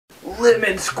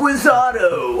Lemon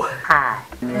Squizzato! Hi.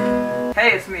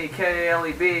 Hey, it's me,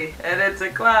 Kaleb, and it's a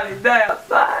cloudy day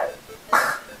outside.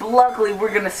 But luckily,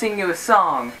 we're gonna sing you a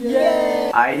song.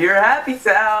 Yay! I hear a happy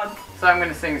sound, so I'm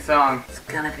gonna sing a song. It's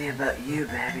gonna be about you,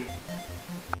 baby.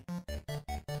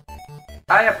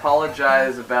 I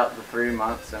apologize about the 3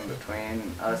 months in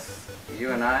between us,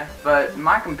 you and I, but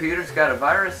my computer's got a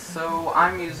virus, so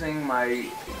I'm using my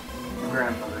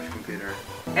grandmother's computer.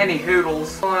 Any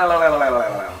hoodles.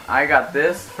 I got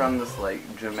this from this like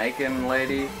Jamaican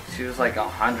lady. She was like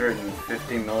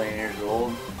 150 million years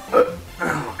old.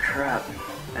 Oh crap.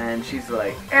 And she's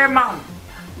like, "Hey mom,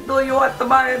 do you want to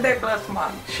buy a necklace,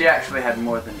 mom?" She actually had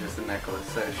more than just a necklace,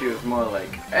 so she was more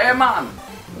like, "Hey mom,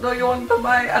 do you want to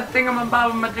buy a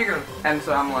thingamabobamajigger?" And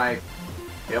so I'm like,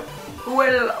 "Yep."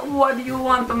 "Well, what do you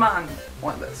want, man?"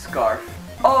 "Want that scarf."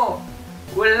 "Oh,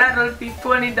 well that'll be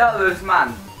 $20,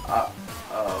 man."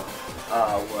 Well,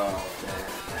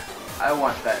 I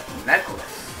want that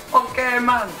necklace. "Okay,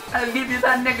 man, I'll give you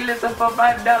that necklace for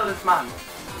 $5, man."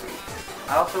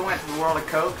 I also went to the World of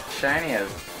Coke. Shiny as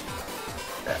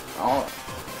that. Oh.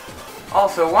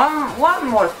 Also, one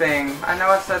more thing. I know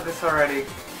I've said this already.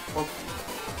 Well,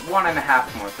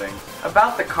 1.5 more things.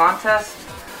 About the contest,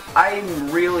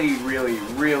 I'm really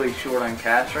short on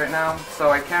cash right now, so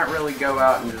I can't really go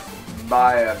out and just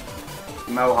buy a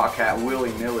Mohawk hat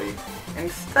willy-nilly.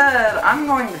 Instead, I'm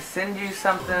going to send you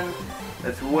something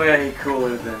that's way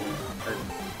cooler than a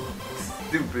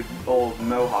stupid old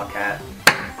Mohawk hat.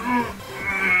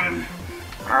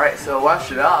 Alright, so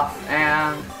wash it off,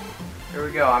 and here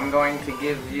we go. I'm going to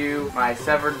give you my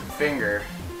severed finger.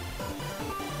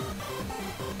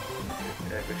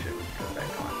 I wish it would go back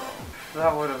on.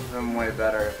 That would have been way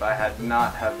better if I had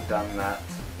not have done that.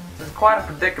 This is quite a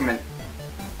predicament.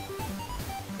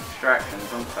 Distractions,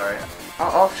 I'm sorry.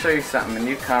 I'll show you something and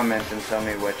you comment and tell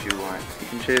me what you want. You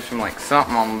can choose from like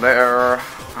something on there,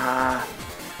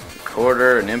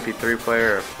 recorder, an MP3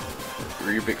 player, a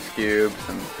Rubik's Cube,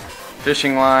 some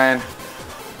fishing line,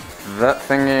 that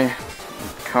thingy, a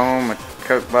comb, a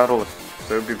Coke bottle, a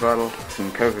soapy bottle,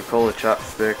 some Coca-Cola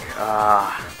chopstick,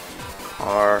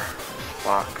 car,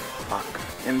 clock,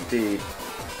 empty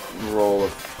roll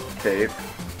of tape.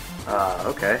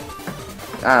 Okay.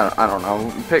 I don't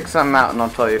know. Pick something out and I'll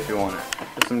tell you if you want it.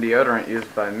 There's some deodorant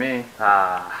used by me.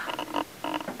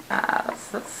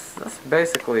 That's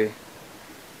basically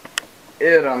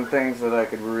it on things that I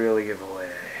could really give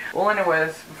away. Well,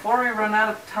 anyways, before we run out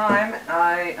of time,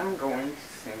 I am going to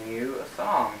sing you a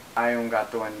song. Hay un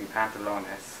gato en mi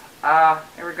pantalones.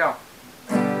 Here we go.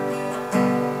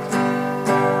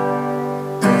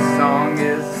 This song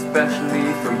is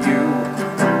especially for you.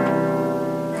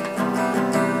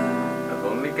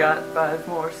 Got 5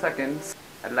 more seconds.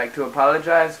 I'd like to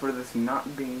apologize for this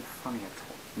not being funny at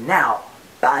all. Now,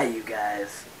 bye you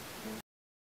guys.